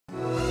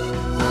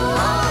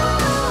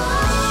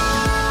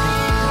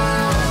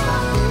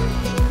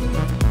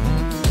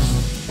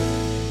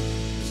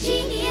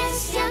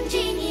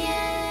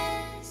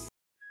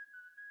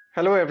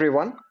Hello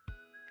everyone,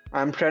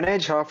 I'm Pranay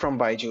Jha from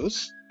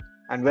BYJUS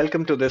and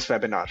welcome to this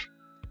webinar.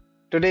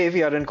 Today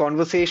we are in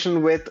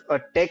conversation with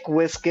a tech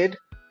whiz kid,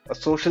 a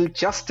social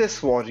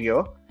justice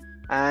warrior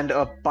and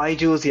a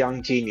BYJUS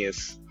Young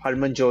Genius,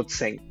 Harmanjot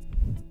Singh.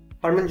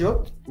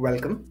 Harmanjot,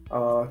 welcome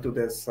to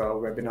this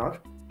webinar.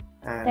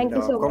 And Thank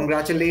you so much.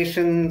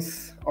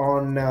 Congratulations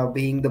on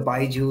being the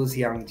BYJUS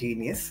Young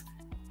Genius.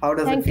 How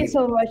does it feel? Thank you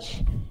so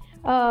much.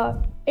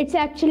 It's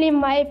actually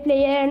my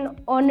pleasure and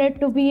honor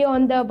to be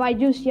on the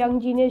BYJUS Young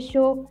Genius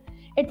show.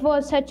 It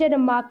was such a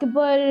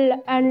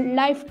remarkable and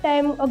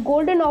lifetime, a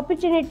golden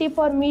opportunity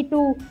for me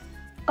to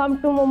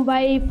come to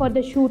Mumbai for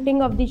the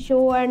shooting of the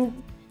show and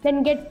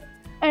then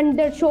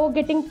the show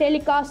getting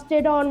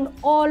telecasted on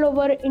all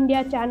over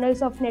India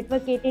channels of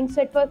Network 18.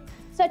 So it was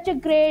such a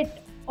great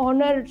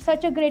honor,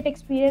 such a great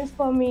experience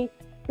for me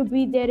to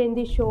be there in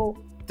the show.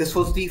 This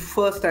was the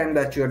first time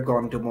that you had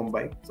gone to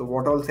Mumbai. So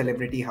what all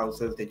celebrity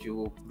houses did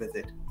you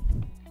visit?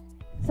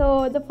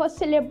 So the first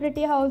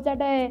celebrity house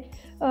that I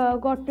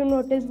got to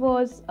notice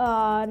was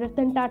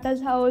Ratan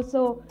Tata's house.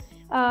 So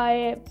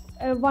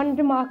one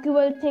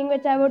remarkable thing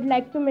which I would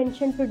like to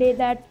mention today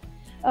that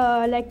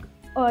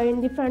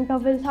in the front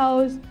of his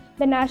house,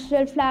 the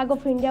national flag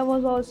of India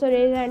was also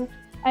raised, and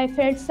I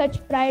felt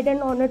such pride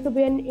and honor to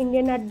be an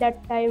Indian at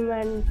that time.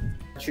 And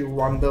you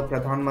won the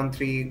Pradhan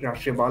Mantri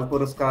Rashtriya Bal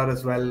Puraskar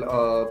as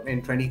well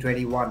in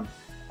 2021.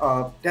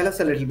 Tell us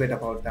a little bit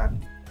about that.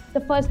 The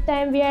first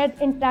time we had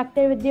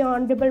interacted with the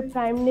Honorable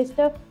Prime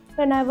Minister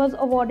when I was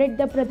awarded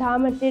the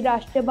Pradhan Mantri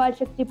Rashtriya Bal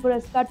Shakti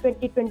Puraskar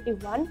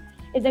 2021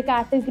 in the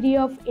category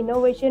of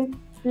innovation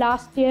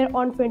last year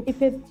on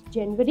 25th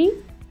January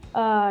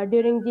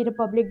during the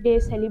Republic Day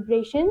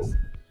celebrations.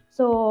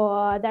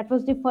 So that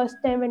was the first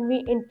time when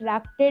we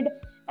interacted,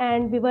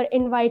 and we were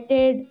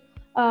invited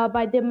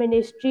by the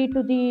ministry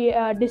to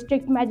the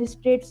district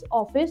magistrate's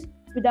office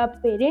with our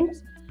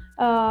parents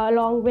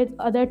along with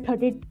other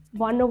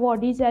 31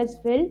 awardees as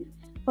well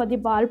for the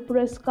Bal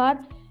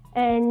Puraskar,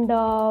 and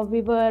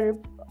we were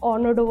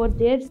honored over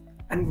there.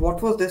 And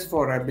what was this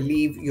for? I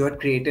believe you had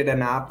created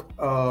an app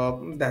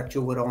that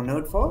you were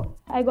honored for.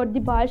 I got the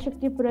Bal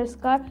Shakti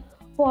Puraskar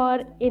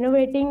for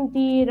innovating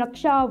the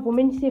Raksha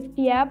Women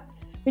Safety app,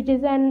 which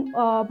is an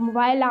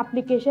mobile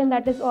application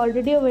that is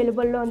already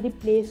available on the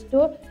Play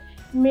Store,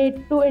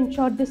 made to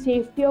ensure the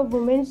safety of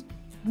women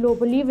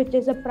globally, which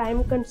is a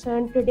prime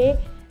concern today,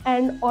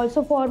 and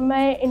also for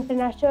my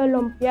International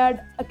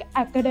Olympiad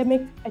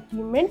academic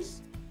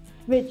achievements,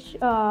 which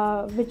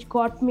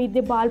got me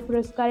the Bal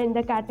Puraskar in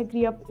the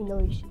category of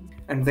innovation.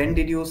 And when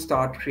did you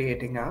start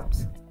creating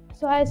apps?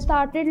 So I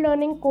started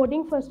learning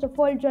coding. First of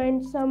all,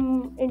 joined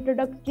some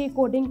introductory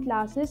coding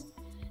classes,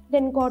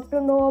 then got to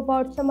know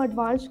about some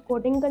advanced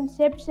coding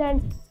concepts,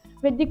 and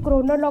with the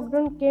Corona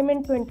lockdown came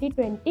in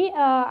 2020,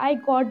 I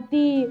got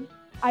the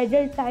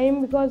idle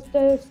time because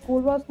the school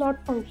was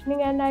not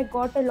functioning, and I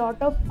got a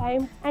lot of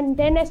time, and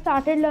then I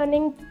started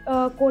learning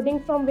coding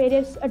from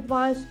various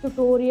advanced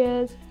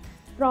tutorials,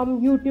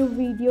 from YouTube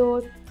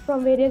videos,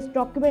 from various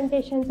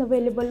documentations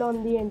available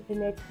on the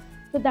internet.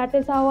 So that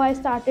is how I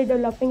started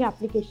developing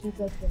applications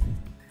as well.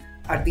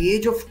 At the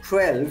age of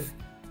 12,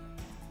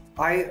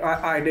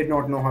 I did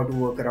not know how to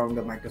work around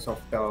the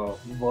Microsoft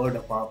Word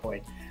or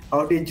PowerPoint.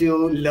 How did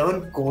you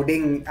learn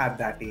coding at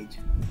that age?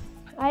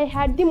 I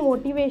had the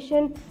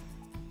motivation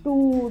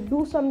to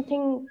do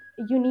something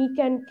unique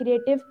and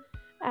creative,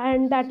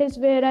 and that is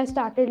where I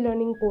started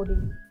learning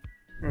coding.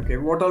 Okay,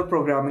 what all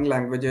programming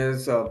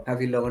languages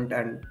have you learned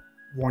and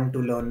want to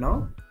learn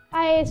now?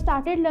 I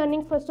started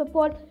learning, first of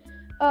all,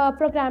 a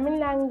programming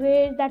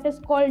language that is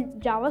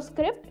called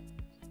JavaScript.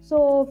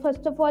 So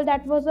first of all,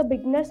 that was a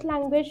beginner's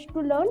language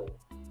to learn.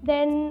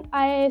 Then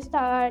I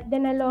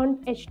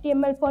learned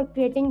HTML for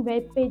creating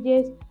web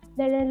pages.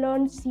 Then I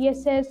learned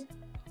CSS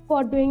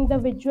for doing the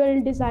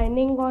visual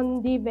designing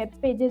on the web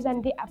pages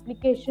and the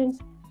applications.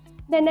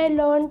 Then I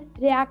learned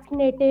React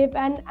Native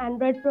and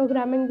Android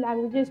programming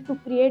languages to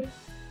create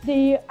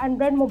the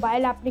Android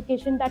mobile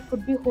application that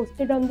could be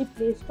hosted on the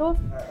Play Store.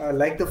 I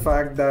like the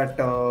fact that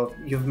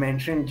you've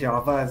mentioned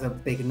Java as a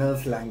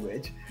beginner's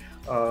language.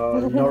 A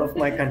lot of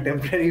my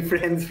contemporary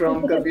friends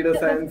from computer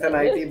science and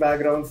IT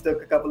backgrounds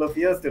took a couple of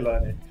years to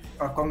learn it.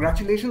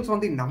 Congratulations on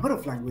the number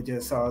of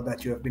languages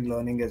that you have been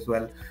learning as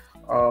well.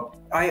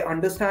 I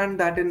understand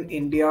that in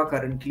India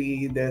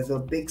currently there's a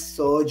big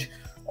surge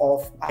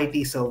of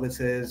IT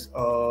services,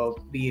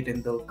 be it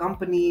in the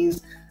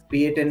companies,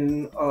 be it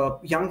in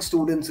young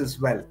students as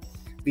well.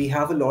 We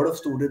have a lot of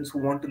students who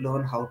want to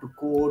learn how to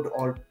code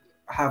or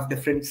have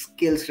different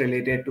skills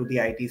related to the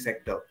IT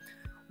sector.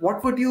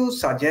 What would you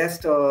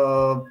suggest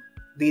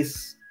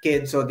these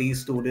kids or these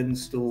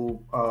students to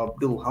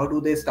do? How do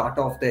they start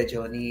off their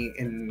journey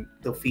in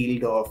the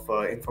field of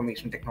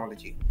information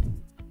technology?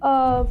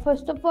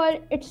 First of all,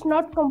 it's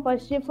not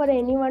compulsory for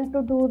anyone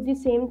to do the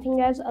same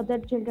thing as other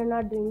children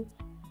are doing.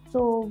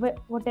 So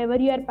whatever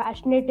you are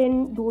passionate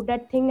in, do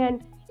that thing.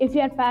 And if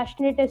you are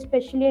passionate,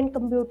 especially in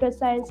computer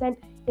science and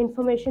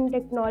information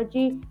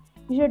technology,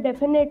 you should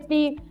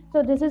definitely.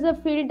 So this is a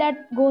field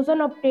that goes on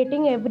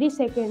updating every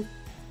second.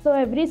 So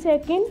every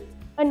second,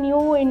 a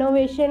new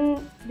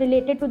innovation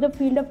related to the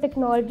field of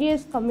technology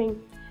is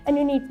coming, and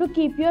you need to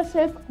keep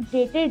yourself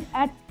updated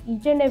at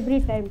each and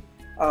every time.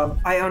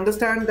 I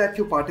understand that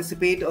you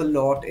participate a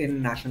lot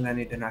in national and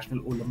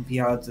international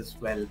Olympiads as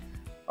well.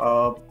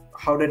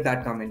 How did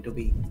that come into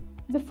being?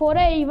 Before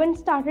I even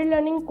started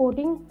learning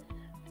coding,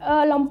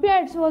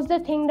 Olympiads was the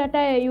thing that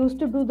I used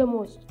to do the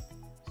most.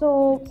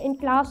 So in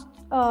class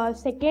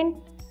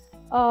second,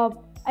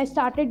 I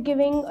started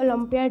giving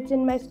Olympiads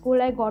in my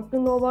school. I got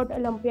to know about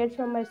Olympiads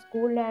from my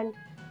school, and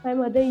my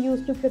mother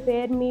used to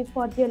prepare me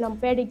for the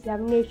Olympiad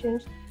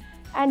examinations.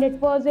 And it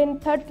was in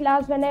third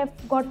class when I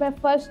got my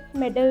first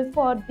medal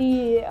for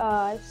the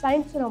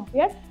science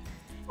Olympiad,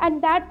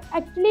 and that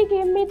actually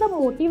gave me the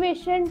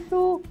motivation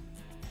to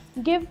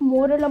give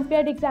more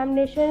Olympiad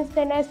examinations.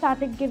 Then I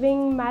started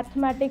giving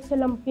mathematics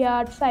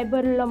Olympiad,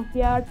 cyber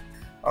Olympiad.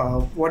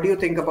 What do you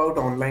think about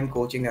online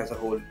coaching as a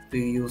whole? Do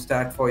you use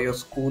that for your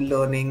school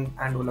learning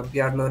and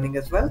Olympiad learning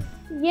as well?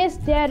 Yes,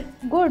 they are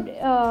good.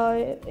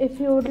 If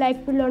you would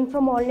like to learn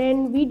from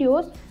online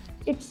videos,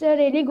 it's a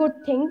really good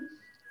thing.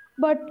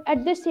 But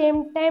at the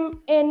same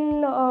time,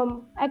 in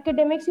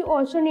academics, you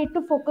also need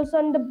to focus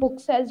on the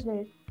books as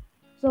well.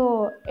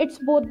 So it's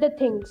both the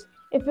things.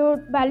 If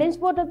you balance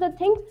both of the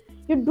things,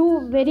 you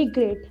do very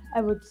great,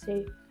 I would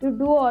say. You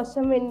do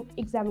awesome in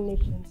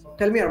examinations.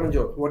 Tell me,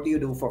 Harmanjot, what do you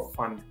do for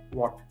fun?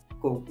 What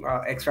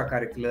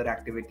extracurricular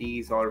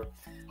activities, or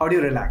how do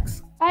you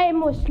relax? I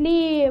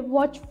mostly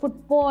watch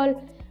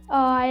football.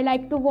 I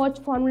like to watch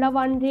Formula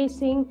One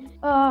racing.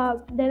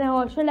 Then I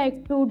also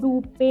like to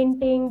do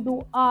painting,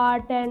 do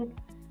art, and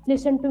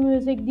listen to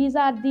music. These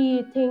are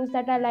the things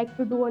that I like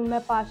to do in my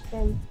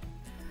pastime.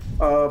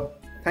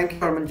 Thank you,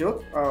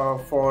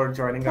 Harmanjot, for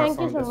joining us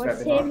on this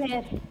webinar. Same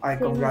here. I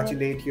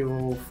congratulate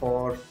you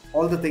for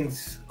all the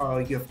things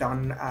you have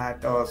done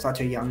at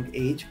such a young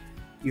age.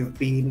 You've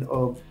been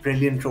a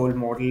brilliant role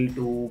model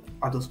to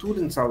other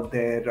students out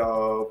there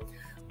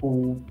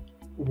who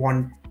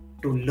want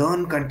to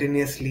learn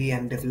continuously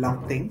and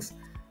develop things.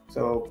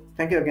 So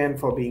thank you again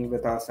for being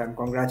with us, and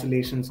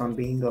congratulations on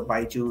being a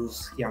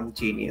BYJUS Young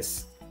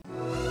Genius.